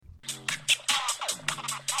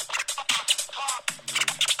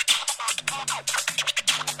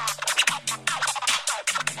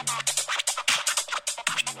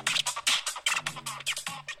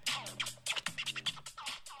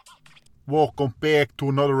Welcome back to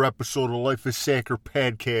another episode of Life is Soccer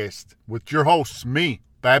podcast with your hosts, me,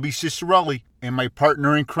 Bobby Cicerelli, and my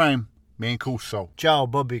partner in crime, Mancuso. Ciao,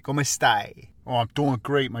 Bobby. Come stai? Oh, I'm doing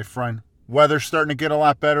great, my friend. Weather's starting to get a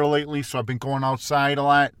lot better lately, so I've been going outside a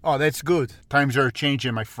lot. Oh, that's good. Times are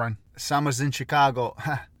changing, my friend. Summer's in Chicago.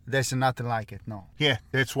 There's nothing like it, no. Yeah,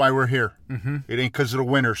 that's why we're here. It ain't because of the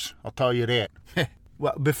winters, I'll tell you that.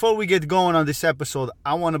 Well, before we get going on this episode,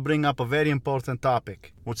 I want to bring up a very important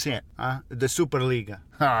topic. What's that? The Super League.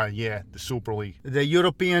 Yeah, the Super League. The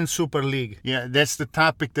European Super League. Yeah, that's the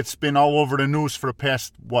topic that's been all over the news for the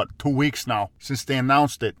past, 2 weeks now, since they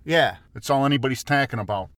announced it. Yeah. That's all anybody's talking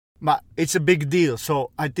about. But it's a big deal, so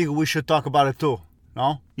I think we should talk about it too,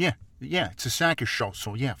 no? Yeah, it's a soccer show,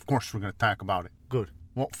 so yeah, of course we're going to talk about it. Good.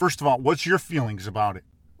 Well, first of all, what's your feelings about it?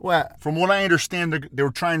 Well, From what I understand, they were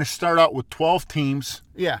trying to start out with 12 teams.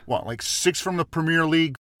 yeah, 6 from the Premier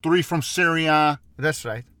League, 3 from Serie A, that's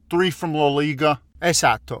right. 3 from La Liga.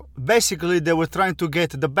 Esatto. Basically, they were trying to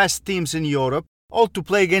get the best teams in Europe all to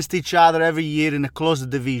play against each other every year in a closed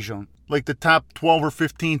division. Like the top 12 or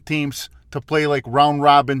 15 teams to play like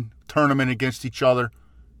round-robin tournament against each other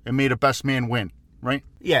and made a best man win, right?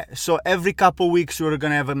 Yeah, so every couple weeks we're going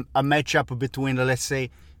to have a matchup between, let's say,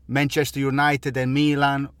 Manchester United and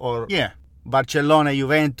Milan or Yeah, Barcelona,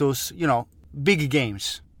 Juventus, big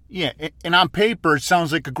games. yeah. And on paper, it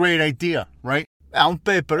sounds like a great idea, right? On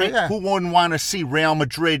paper, yeah. Who wouldn't want to see Real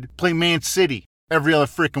Madrid play Man City every other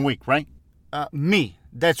freaking week, right? Me,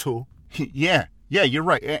 that's who. Yeah, you're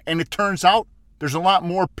right. And it turns out there's a lot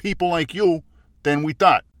more people like you than we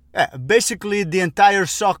thought. Basically, the entire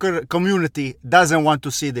soccer community doesn't want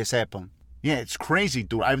to see this happen. Yeah, it's crazy,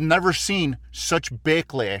 dude. I've never seen such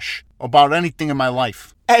backlash about anything in my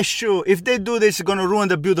life. Sure, if they do this, it's going to ruin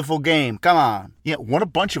the beautiful game. Come on. Yeah, what a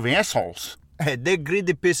bunch of assholes. They're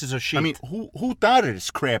greedy pieces of shit. I mean, who thought of this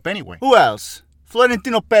crap anyway? Who else?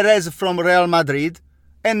 Florentino Perez from Real Madrid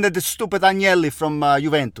and the stupid Agnelli from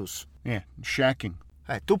Juventus. Yeah, shocking.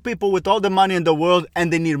 Two people with all the money in the world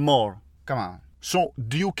and they need more. Come on. So,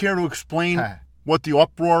 do you care to explain what the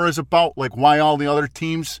uproar is about? Like, why all the other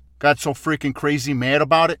teams got so freaking crazy mad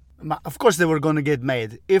about it? Of course they were going to get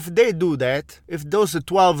mad. If they do that, if those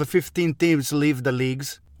 12 or 15 teams leave the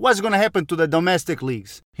leagues, what's going to happen to the domestic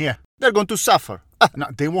leagues? Yeah. They're going to suffer. No,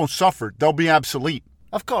 they won't suffer. They'll be obsolete.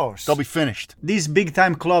 Of course. They'll be finished. These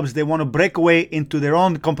big-time clubs, they want to break away into their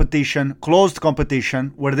own competition, closed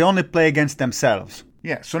competition, where they only play against themselves.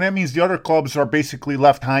 Yeah, so that means the other clubs are basically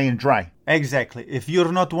left high and dry. Exactly. If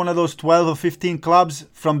you're not one of those 12 or 15 clubs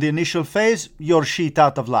from the initial phase, you're shit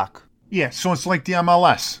out of luck. Yeah, so it's like the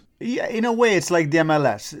MLS. Yeah, in a way, it's like the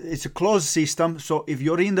MLS. It's a closed system, so if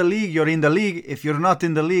you're in the league, you're in the league. If you're not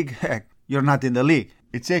in the league, heck, you're not in the league.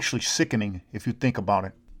 It's actually sickening if you think about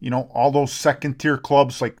it. All those second-tier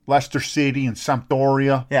clubs like Leicester City and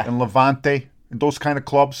Sampdoria and Levante and those kind of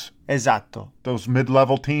clubs, Esatto. those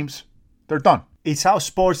mid-level teams, they're done. It's how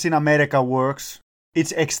sports in America works.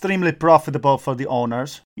 It's extremely profitable for the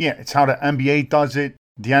owners. Yeah, it's how the NBA does it,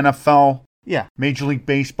 the NFL, Yeah. Major League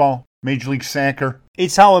Baseball, Major League Soccer.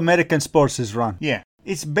 It's how American sports is run. Yeah.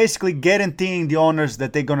 It's basically guaranteeing the owners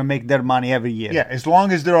that they're going to make their money every year. Yeah, as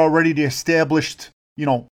long as they're already the established,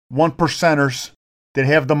 1%ers that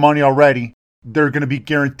have the money already, they're going to be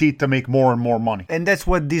guaranteed to make more and more money. And that's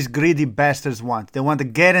what these greedy bastards want. They want a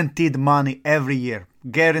guaranteed money every year.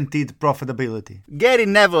 Guaranteed profitability. Gary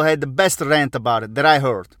Neville had the best rant about it that I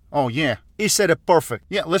heard. Oh, yeah. He said it perfect.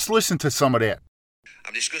 Yeah, let's listen to some of that.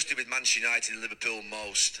 I'm disgusted with Manchester United and Liverpool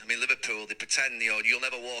most. I mean, Liverpool, they pretend, you'll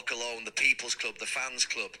never walk alone, the people's club, the fans'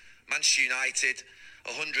 club. Manchester United,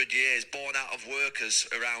 100 years, born out of workers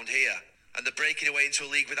around here. And they're breaking away into a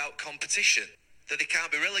league without competition that they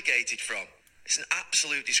can't be relegated from. It's an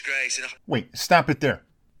absolute disgrace. Wait, stop it there.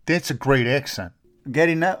 That's a great accent.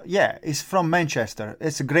 Gary Neville, yeah, he's from Manchester.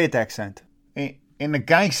 It's a great accent. And the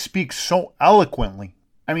guy speaks so eloquently.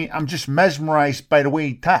 I mean, I'm just mesmerized by the way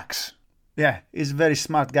he talks. Yeah, he's a very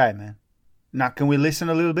smart guy, man. Now, can we listen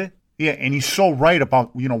a little bit? Yeah, and he's so right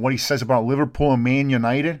about, what he says about Liverpool and Man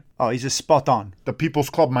United. Oh, he's just spot on. The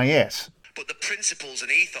people's club, my ass. But the principles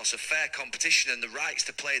and ethos of fair competition and the rights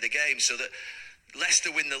to play the game so that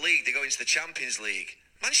Leicester win the league, they go into the Champions League.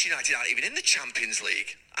 Manchester United aren't even in the Champions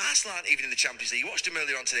League. Arsenal aren't even in the Champions League. You watched them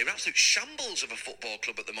earlier on today. They're absolute shambles of a football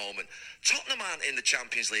club at the moment. Tottenham aren't in the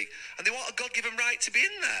Champions League. And they want a God-given right to be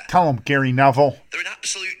in there. Tell him, Gary Neville. They're an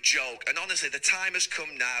absolute joke. And honestly, the time has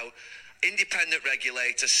come now. Independent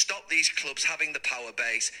regulators, stop these clubs having the power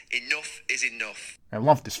base. Enough is enough. I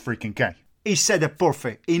love this freaking guy. He said it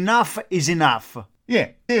perfect. Enough is enough. Yeah,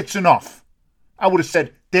 that's enough. I would have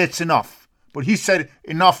said, that's enough. But he said,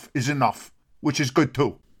 enough is enough, which is good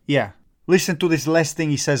too. Yeah. Listen to this last thing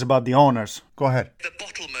he says about the owners. Go ahead. The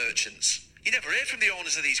bottle merchants. You never heard from the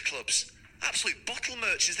owners of these clubs. Absolute bottle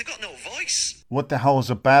merchants. They've got no voice. What the hell is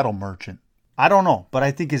a battle merchant? I don't know, but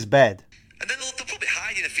I think it's bad. And then they'll probably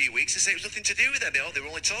hide in a few weeks and say it was nothing to do with them. They were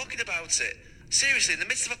only talking about it. Seriously, in the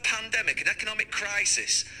midst of a pandemic, an economic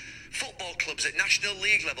crisis, football clubs at National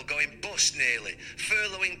League level going bust nearly,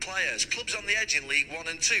 furloughing players, clubs on the edge in League 1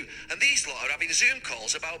 and 2, and these lot are having Zoom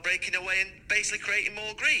calls about breaking away and basically creating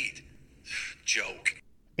more greed. Joke.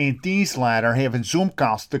 And these lad are having Zoom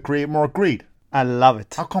calls to create more greed. I love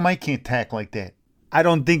it. How come I can't talk like that? I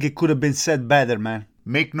don't think it could have been said better, man.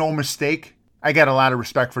 Make no mistake, I got a lot of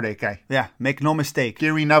respect for that guy. Yeah, make no mistake.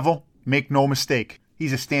 Gary Neville, make no mistake.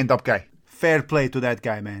 He's a stand-up guy. Fair play to that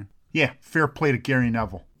guy, man. Yeah, fair play to Gary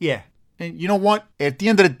Neville. Yeah. And you know what? At the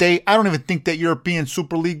end of the day, I don't even think that European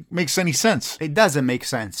Super League makes any sense. It doesn't make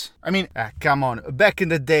sense. I mean, come on. Back in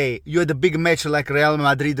the day, you had a big match like Real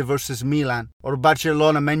Madrid versus Milan or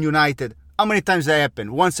Barcelona, Man United. How many times that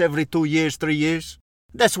happened? Once every 2 years, 3 years?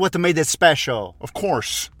 That's what made it special. of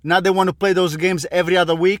course. Now they want to play those games every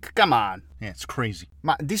other week? Come on. Yeah, it's crazy.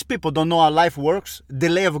 These people don't know how life works.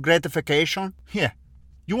 Delay of gratification. Yeah.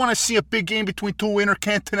 You want to see a big game between two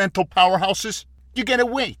intercontinental powerhouses? You gotta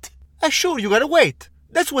wait. Sure, you gotta wait.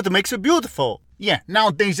 That's what makes it beautiful. Yeah,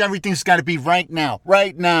 nowadays everything's gotta be right now.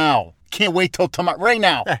 Right now. Can't wait till tomorrow. Right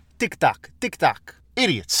now. Tick-tock, tick-tock.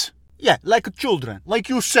 Idiots. Yeah, like children. Like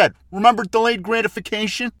you said, remember delayed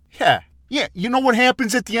gratification? Yeah. Yeah, you know what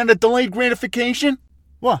happens at the end of delayed gratification?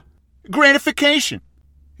 What? Gratification.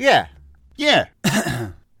 Yeah. Yeah.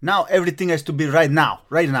 Now everything has to be right now.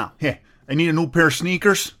 Right now. Yeah, I need a new pair of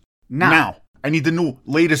sneakers. Now. I need the new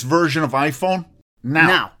latest version of iPhone.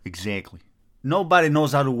 Now. Exactly. Nobody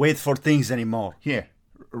knows how to wait for things anymore. Yeah.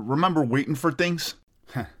 Remember waiting for things?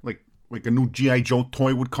 Like a new G.I. Joe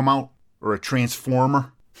toy would come out? Or a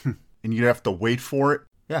Transformer? And you'd have to wait for it?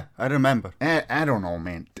 Yeah, I remember. I don't know,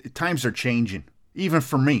 man. Times are changing. Even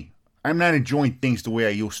for me. I'm not enjoying things the way I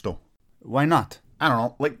used to. Why not? I don't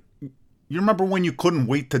know. Like, you remember when you couldn't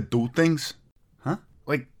wait to do things? Huh?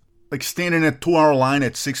 Like standing in a 2-hour line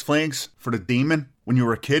at Six Flags for the Demon when you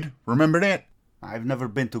were a kid? Remember that? I've never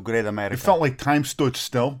been to Great America. It felt like time stood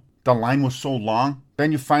still. The line was so long.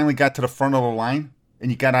 Then you finally got to the front of the line and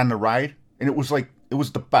you got on the ride. And it was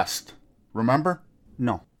the best. Remember?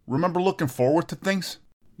 No. Remember looking forward to things?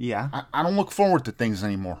 Yeah. I don't look forward to things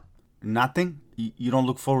anymore. Nothing? You don't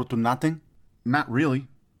look forward to nothing? Not really.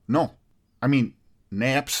 No. I mean,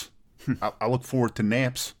 naps. I look forward to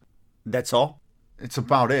naps. That's all? It's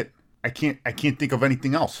about it. I can't think of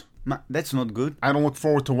anything else. That's not good. I don't look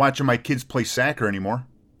forward to watching my kids play soccer anymore.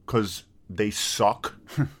 Because they suck.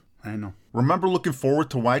 I know. Remember looking forward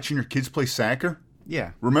to watching your kids play soccer?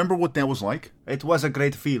 Yeah. Remember what that was like? It was a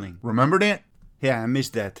great feeling. Remember that? Yeah, I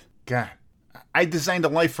missed that. God. I designed a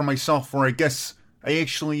life for myself where I guess I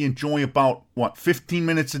actually enjoy about, 15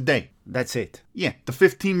 minutes a day. That's it. Yeah, the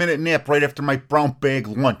 15-minute nap right after my brown bag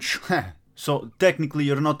lunch. So technically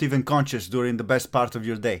you're not even conscious during the best part of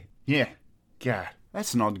your day. Yeah. God.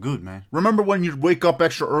 That's not good, man. Remember when you'd wake up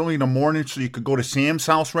extra early in the morning so you could go to Sam's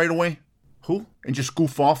house right away? Who? And just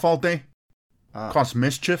goof off all day? Cause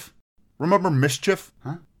mischief? Remember mischief?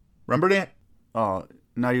 Huh? Remember that? Oh,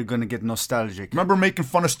 now you're gonna get nostalgic. Remember making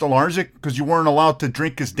fun of Stolarzik because you weren't allowed to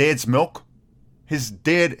drink his dad's milk? His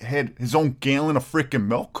dad had his own gallon of freaking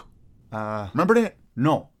milk? Remember that?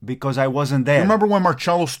 No, because I wasn't there. Remember when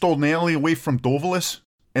Marcello stole Natalie away from Dovalis?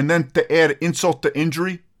 And then to add insult to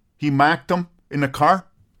injury, he mocked him in the car?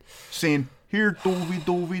 Saying, here,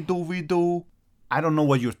 dovey. I don't know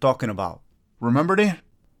what you're talking about. Remember that?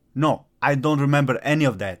 No, I don't remember any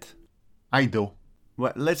of that. I do.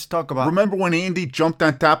 Well, let's talk about... Remember when Andy jumped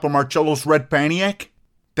on top of Marcello's red Pontiac?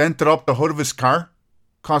 Dented up the hood of his car?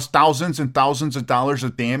 Caused thousands and thousands of dollars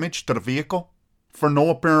of damage to the vehicle? For no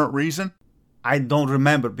apparent reason? I don't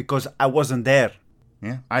remember because I wasn't there.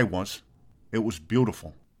 Yeah, I was. It was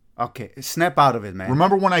beautiful. Okay, snap out of it, man.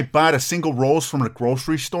 Remember when I bought a single rose from the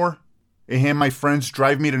grocery store and had my friends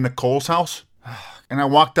drive me to Nicole's house? And I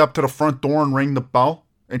walked up to the front door and rang the bell,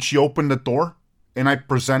 and she opened the door, and I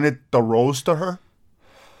presented the rose to her,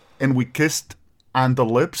 and we kissed on the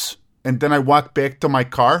lips, and then I walked back to my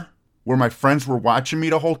car where my friends were watching me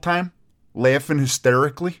the whole time, laughing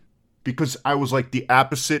hysterically, because I was like the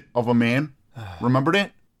opposite of a man. Remember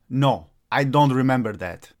that? No, I don't remember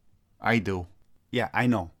that. I do. Yeah, I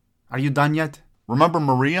know. Are you done yet? Remember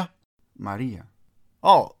Maria? Maria.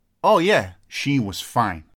 Oh, yeah. She was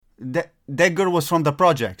fine. That girl was from the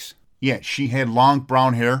projects. Yeah, she had long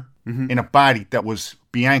brown hair and a body that was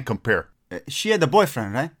beyond compare. She had a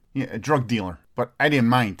boyfriend, right? Yeah, a drug dealer. But I didn't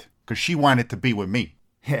mind, because she wanted to be with me.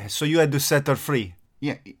 Yeah, so you had to set her free.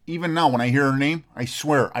 Yeah, even now when I hear her name, I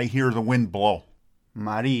swear I hear the wind blow.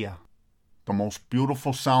 Maria. The most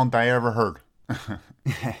beautiful sound I ever heard.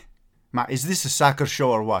 Ma, is this a soccer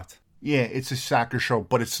show or what? Yeah, it's a soccer show,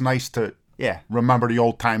 but it's nice to Yeah, remember the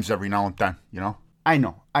old times every now and then, you know? I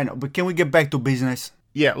know, but can we get back to business?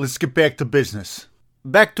 Yeah, let's get back to business.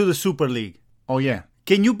 Back to the Super League. Oh, yeah.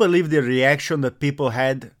 Can you believe the reaction that people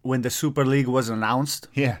had when the Super League was announced?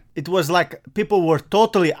 Yeah. It was like people were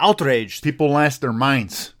totally outraged. People lost their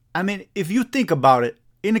minds. I mean, if you think about it,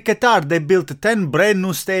 in Qatar they built 10 brand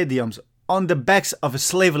new stadiums on the backs of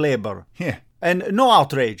slave labor. Yeah. And no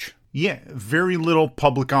outrage. Yeah, very little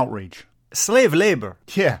public outrage. Slave labor.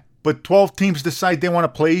 Yeah, but 12 teams decide they want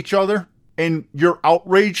to play each other, and you're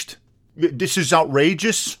outraged? This is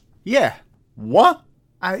outrageous? Yeah. What?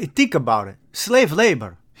 I think about it. Slave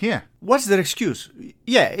labor. Yeah. What's their excuse?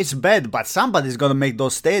 Yeah, it's bad, but somebody's gonna make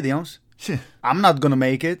those stadiums. I'm not gonna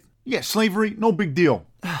make it. Yeah, slavery, no big deal.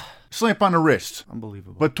 Slap on the wrist.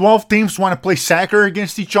 Unbelievable. But 12 teams want to play soccer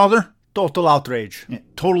against each other? Total outrage. Yeah,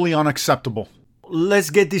 totally unacceptable. Let's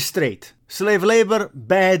get this straight. Slave labor,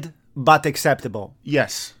 bad, but acceptable.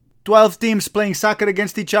 Yes. 12 teams playing soccer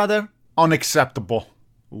against each other? Unacceptable.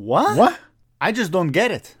 What? What? I just don't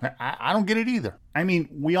get it. I don't get it either. I mean,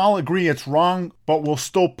 we all agree it's wrong, but we'll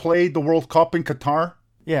still play the World Cup in Qatar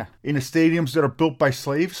Yeah. in the stadiums that are built by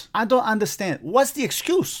slaves? I don't understand. What's the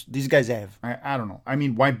excuse these guys have? I don't know. I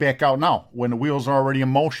mean, why back out now when the wheels are already in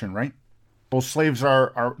motion, right? Those slaves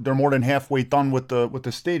they're more than halfway done with the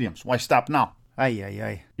stadiums. Why stop now?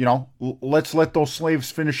 Aye. You know, let's let those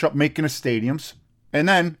slaves finish up making the stadiums. And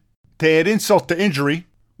then, to add insult to injury,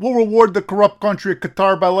 we'll reward the corrupt country of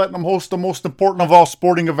Qatar by letting them host the most important of all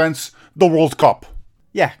sporting events, the World Cup.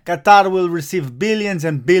 Yeah, Qatar will receive billions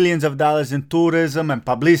and billions of dollars in tourism and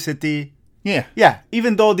publicity. Yeah. Yeah,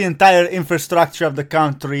 even though the entire infrastructure of the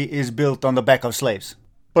country is built on the back of slaves.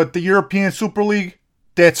 But the European Super League,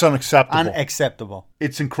 that's unacceptable. Unacceptable.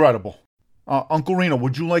 It's incredible. Uncle Reno,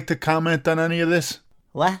 would you like to comment on any of this?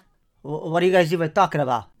 What? What are you guys even talking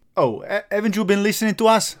about? Oh, haven't you been listening to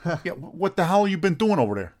us? Yeah, what the hell you been doing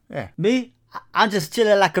over there? Yeah. Me? I'm just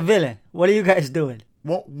chilling like a villain. What are you guys doing?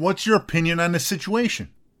 Well, what's your opinion on the situation?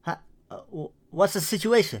 What's the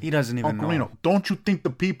situation? He doesn't even Uncle know. Reno, don't you think the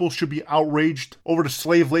people should be outraged over the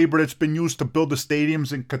slave labor that's been used to build the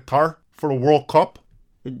stadiums in Qatar for the World Cup?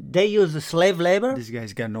 They use the slave labor? This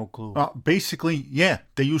guy's got no clue. Basically, yeah,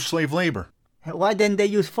 they use slave labor. Why didn't they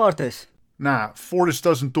use Fortis? Nah, Fortis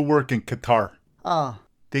doesn't do work in Qatar. Oh,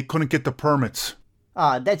 They couldn't get the permits.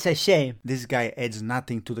 that's a shame. This guy adds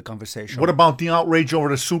nothing to the conversation. What about the outrage over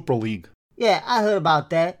the Super League? Yeah, I heard about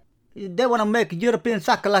that. They want to make European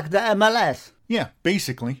soccer like the MLS. Yeah,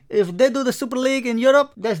 basically. If they do the Super League in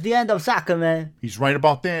Europe, that's the end of soccer, man. He's right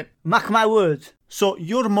about that. Mark my words. So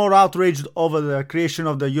you're more outraged over the creation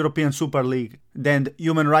of the European Super League than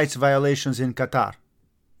human rights violations in Qatar.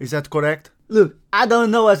 Is that correct? Look, I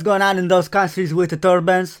don't know what's going on in those countries with the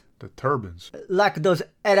turbans, The turbans. like those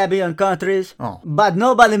Arabian countries. Oh. But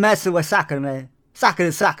nobody messes with soccer, man. Soccer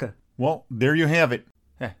is soccer. Well, there you have it.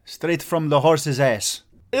 Yeah, straight from the horse's ass.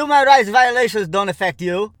 Human rights violations don't affect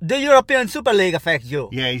you. The European Super League affects you.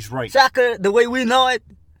 Yeah, he's right. Soccer, the way we know it,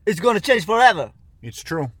 is going to change forever. It's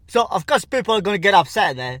true. So, of course, people are going to get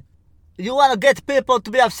upset, man. You want to get people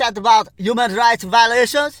to be upset about human rights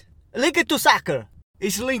violations? Link it to soccer.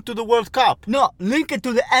 It's linked to the World Cup. No, link it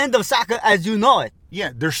to the end of soccer as you know it.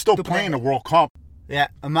 Yeah, they're still playing the World Cup. Yeah,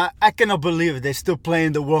 I cannot believe they're still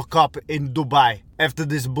playing the World Cup in Dubai after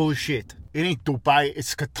this bullshit. It ain't Dubai,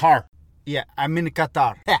 it's Qatar. Yeah, I'm in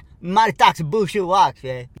Qatar. Yeah, money talks bullshit walks,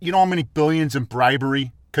 yeah. You know how many billions in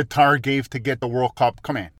bribery Qatar gave to get the World Cup?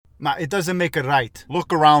 Come on. Ma, it doesn't make it right.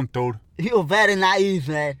 Look around, dude. You're very naive,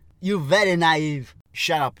 man. You're very naive.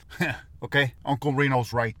 Shut up. Okay? Uncle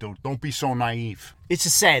Reno's right, dude. Don't be so naive. It's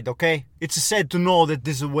sad, okay? It's sad to know that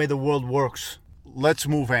this is the way the world works. Let's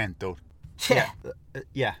move on, dude.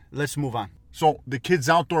 Yeah, let's move on. So, the kids'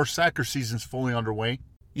 outdoor soccer season's fully underway.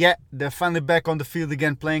 Yeah, they're finally back on the field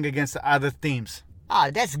again playing against the other teams.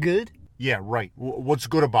 Oh, that's good. Yeah, right. What's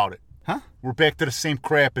good about it? Huh? We're back to the same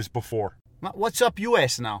crap as before. Ma, what's up,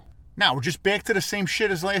 US now? Now, we're just back to the same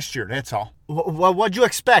shit as last year, that's all. What'd you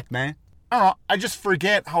expect, man? I don't know, I just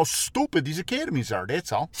forget how stupid these academies are,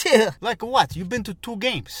 that's all. Like what? You've been to 2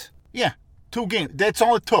 games. Yeah, 2 games. That's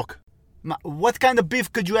all it took. Ma, what kind of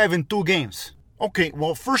beef could you have in 2 games? Okay,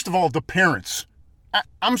 well, first of all, the parents.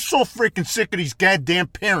 I'm so freaking sick of these goddamn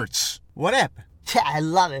parents. What happened? I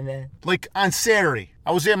love it, man. Like, on Saturday,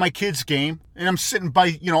 I was at my kid's game, and I'm sitting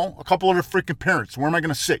by, a couple other freaking parents. Where am I going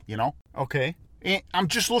to sit, Okay. And I'm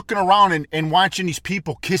just looking around and watching these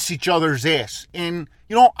people kiss each other's ass. And,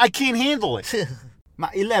 I can't handle it.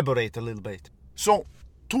 Elaborate a little bit. So,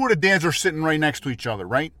 two of the dads are sitting right next to each other,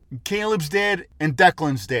 right? Caleb's dad and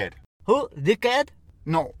Declan's dad. Who? Dickhead?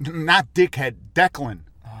 No, not Dickhead. Declan.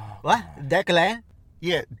 What? Declan?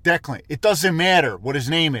 Yeah, Declan. It doesn't matter what his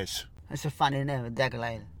name is. That's a funny name,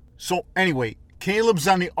 Declan. So, anyway, Caleb's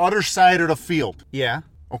on the other side of the field, Yeah.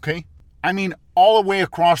 okay? I mean, all the way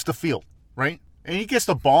across the field, right? And he gets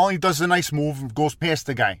the ball, and he does a nice move and goes past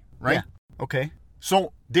the guy, right? Yeah. Okay.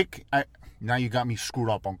 So, now you got me screwed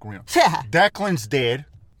up, Uncle Reno. Yeah. Declan's dad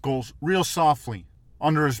goes real softly,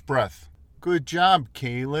 under his breath. Good job,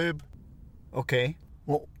 Caleb. Okay.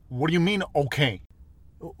 Well, what do you mean, okay?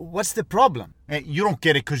 What's the problem? You don't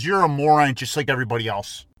get it because you're a moron just like everybody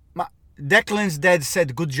else. Declan's dad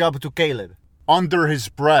said good job to Caleb. Under his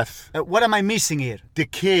breath. What am I missing here? The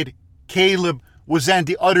kid, Caleb, was on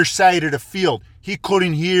the other side of the field. He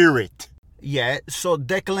couldn't hear it. Yeah, so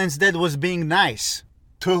Declan's dad was being nice.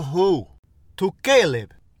 To who? To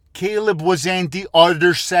Caleb. Caleb was on the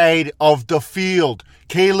other side of the field.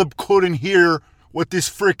 Caleb couldn't hear what this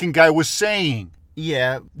freaking guy was saying.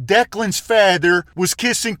 Yeah. Declan's father was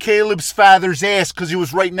kissing Caleb's father's ass because he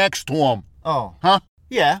was right next to him. Oh. Huh?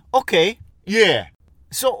 Yeah, okay. Yeah.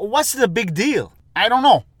 So what's the big deal? I don't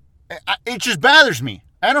know. It just bothers me.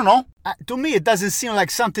 I don't know. To me, it doesn't seem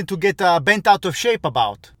like something to get bent out of shape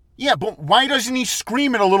about. Yeah, but why doesn't he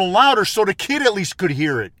scream it a little louder so the kid at least could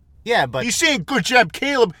hear it? Yeah, but... He's saying, good job,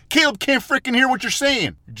 Caleb. Caleb can't freaking hear what you're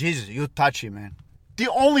saying. Jesus, you touchy, man.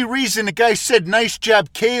 The only reason the guy said, nice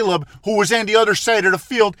job, Caleb, who was on the other side of the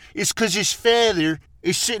field, is because his father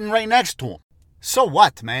is sitting right next to him. So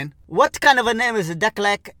what, man? What kind of a name is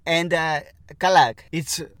Declan and Kalag?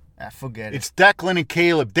 It's... forget it. It's Declan and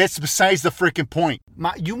Caleb. That's besides the freaking point.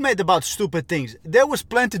 You mad about stupid things. There was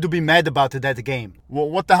plenty to be mad about at that game. Well,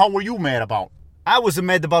 what the hell were you mad about? I was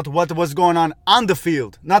mad about what was going on the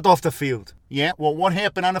field, not off the field. Yeah, well, what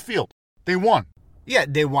happened on the field? They won. Yeah,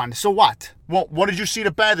 they won. So what? Well, what did you see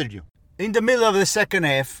that bothered you? In the middle of the second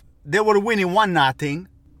half, they were winning 1-0.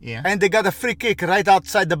 Yeah. And they got a free kick right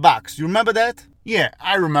outside the box. You remember that? Yeah,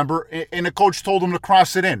 I remember. And the coach told them to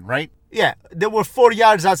cross it in, right? Yeah, they were 4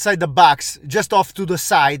 yards outside the box, just off to the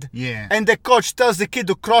side. Yeah. And the coach tells the kid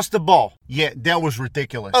to cross the ball. Yeah, that was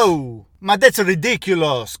ridiculous. Oh, that's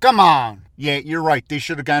ridiculous. Come on. Yeah, you're right. They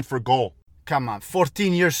should have gone for a goal. Come on,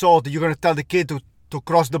 14 years old, you're going to tell the kid to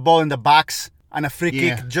cross the ball in the box on a free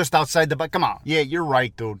kick just outside the box? Come on. Yeah, you're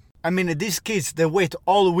right, dude. I mean, these kids, they wait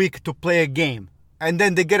all week to play a game. And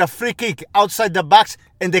then they get a free kick outside the box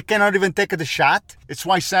and they cannot even take the shot? It's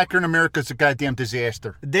why soccer in America is a goddamn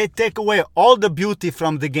disaster. They take away all the beauty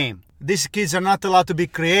from the game. These kids are not allowed to be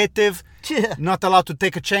creative, not allowed to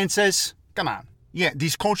take chances. Come on. Yeah,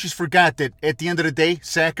 these coaches forgot that at the end of the day,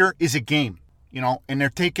 soccer is a game, and they're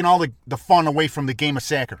taking all the fun away from the game of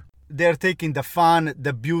soccer. They're taking the fun,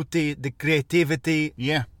 the beauty, the creativity.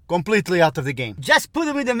 Yeah. Completely out of the game. Just put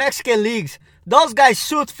them in the Mexican leagues. Those guys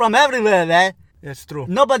shoot from everywhere, man. That's true.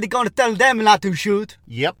 Nobody gonna tell them not to shoot.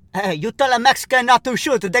 Yep. Hey, you tell a Mexican not to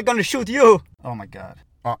shoot, they're gonna shoot you. Oh my God.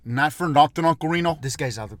 Not for nothing, Uncle Reno. This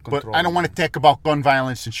guy's out of control. But I don't want to talk about gun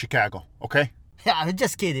violence in Chicago, okay? Yeah, I'm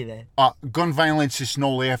just kidding, man. Gun violence is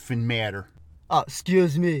no laughing matter. Oh,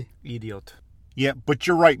 excuse me. Idiot. Yeah, but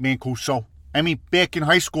you're right, man, Mancuso. I mean, back in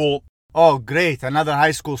high school... Oh, great. Another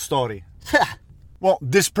high school story. Well,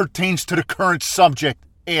 this pertains to the current subject,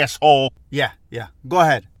 asshole. Yeah. Go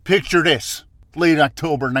ahead. Picture this. Late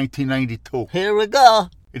October 1992. Here we go.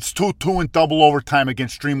 It's 2-2 in double overtime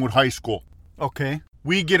against Streamwood High School. Okay.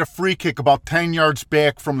 We get a free kick about 10 yards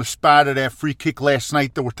back from the spot of that free kick last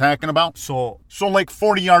night that we're talking about. So like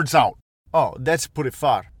 40 yards out. Oh, that's pretty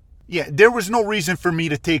far. Yeah, there was no reason for me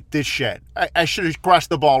to take this shot. I should have crossed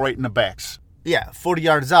the ball right in the backs. Yeah, 40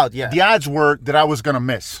 yards out, yeah. The odds were that I was going to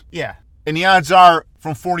miss. Yeah. And the odds are,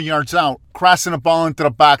 from 40 yards out, crossing a ball into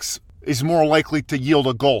the box is more likely to yield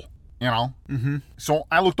a goal, Mm-hmm. So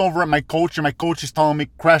I looked over at my coach, and my coach is telling me,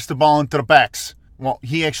 cross the ball into the backs. Well,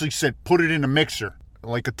 he actually said, put it in the mixer,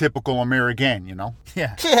 like a typical American,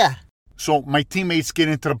 Yeah. Yeah. So my teammates get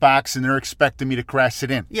into the box, and they're expecting me to cross it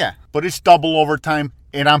in. Yeah. But it's double overtime,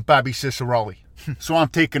 and I'm Bobby Cicerelli. So I'm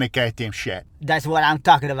taking a goddamn shot. That's what I'm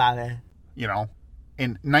talking about, man.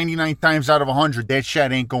 And 99 times out of 100, that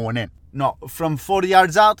shot ain't going in. No, from 40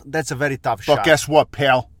 yards out, that's a very tough shot. But guess what,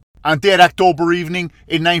 pal? On that October evening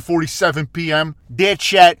at 9:47 p.m., that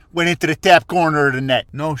shot went into the top corner of the net.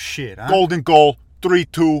 No shit, huh? Golden goal,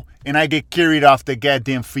 3-2, and I get carried off the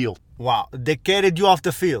goddamn field. Wow, they carried you off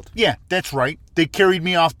the field. Yeah, that's right. They carried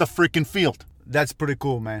me off the freaking field. That's pretty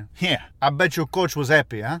cool, man. Yeah. I bet your coach was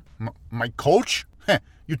happy, huh? My coach? Heh,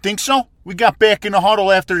 you think so? We got back in the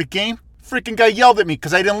huddle after the game. Freaking guy yelled at me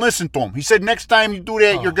because I didn't listen to him. He said, next time you do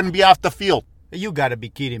that, you're going to be off the field. You gotta be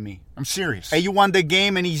kidding me. I'm serious. Hey, you won the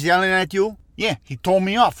game and he's yelling at you? Yeah, he told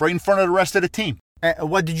me off right in front of the rest of the team.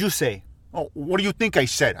 What did you say? Oh, what do you think I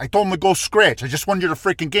said? I told him to go scratch. I just won you the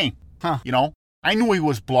freaking game. Huh. You know? I knew he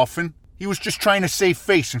was bluffing. He was just trying to save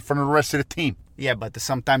face in front of the rest of the team. Yeah, but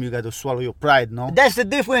sometimes you gotta swallow your pride, no? That's the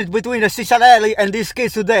difference between the Cincinnati and these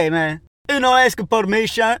kids today, man. You don't ask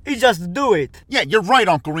permission, you just do it. Yeah, you're right,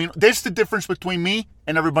 Uncle Reno. That's the difference between me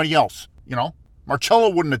and everybody else. You know? Marcello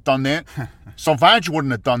wouldn't have done that. Salvage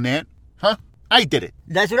wouldn't have done that. Huh? I did it.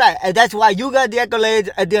 That's right, and that's why you got the accolades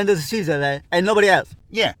at the end of the season, man, and nobody else.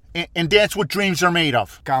 Yeah, and that's what dreams are made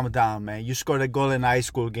of. Calm down, man. You scored a goal in a high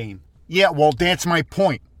school game. Yeah, well, that's my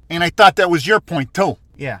point. And I thought that was your point, too.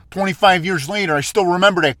 Yeah. 25 years later, I still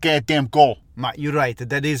remember that goddamn goal. You're right.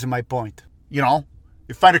 That is my point. You know?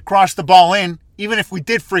 If I'd have crossed the ball in, even if we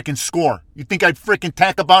did freaking score, you think I'd freaking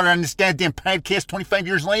talk about it on this goddamn podcast 25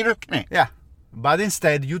 years later? Come here. Yeah. But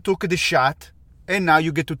instead, you took the shot, and now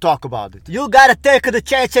you get to talk about it. You gotta take the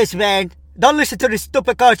chances, man. Don't listen to these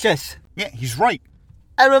stupid coaches. Yeah, he's right.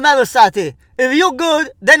 And remember, Sati, if you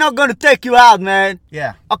good, they're not gonna take you out, man.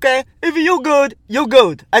 Yeah. Okay? If you good, you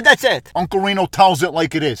good. And that's it. Uncle Reno tells it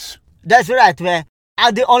like it is. That's right, man.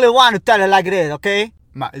 I'm the only one who tell it like it is, okay?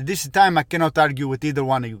 This time, I cannot argue with either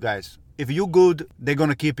one of you guys. If you good, they're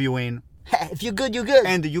gonna keep you in. If you good, you good.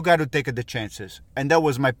 And you gotta take the chances. And that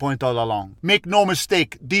was my point all along. Make no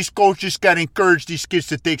mistake, these coaches gotta encourage these kids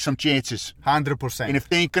to take some chances. 100%. And if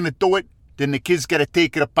they ain't gonna do it, then the kids gotta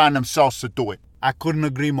take it upon themselves to do it. I couldn't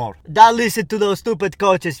agree more. Don't listen to those stupid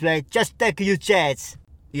coaches, man. Just take your chance.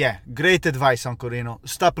 Yeah, great advice, Uncle Reno.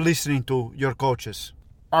 Stop listening to your coaches.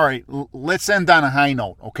 All right, let's end on a high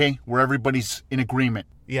note, okay? Where everybody's in agreement.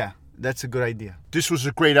 Yeah, that's a good idea. This was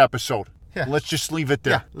a great episode. Yeah. Let's just leave it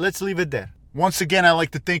there. Yeah, let's leave it there. Once again, I'd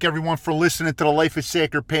like to thank everyone for listening to the Life is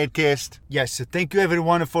Sacred podcast. Yes, thank you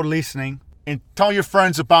everyone for listening. And tell your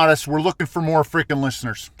friends about us. We're looking for more freaking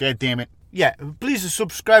listeners. God damn it. Yeah, please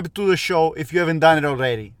subscribe to the show if you haven't done it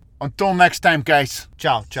already. Until next time, guys.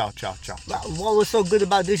 Ciao, ciao, ciao, ciao. What was so good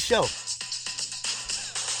about this show?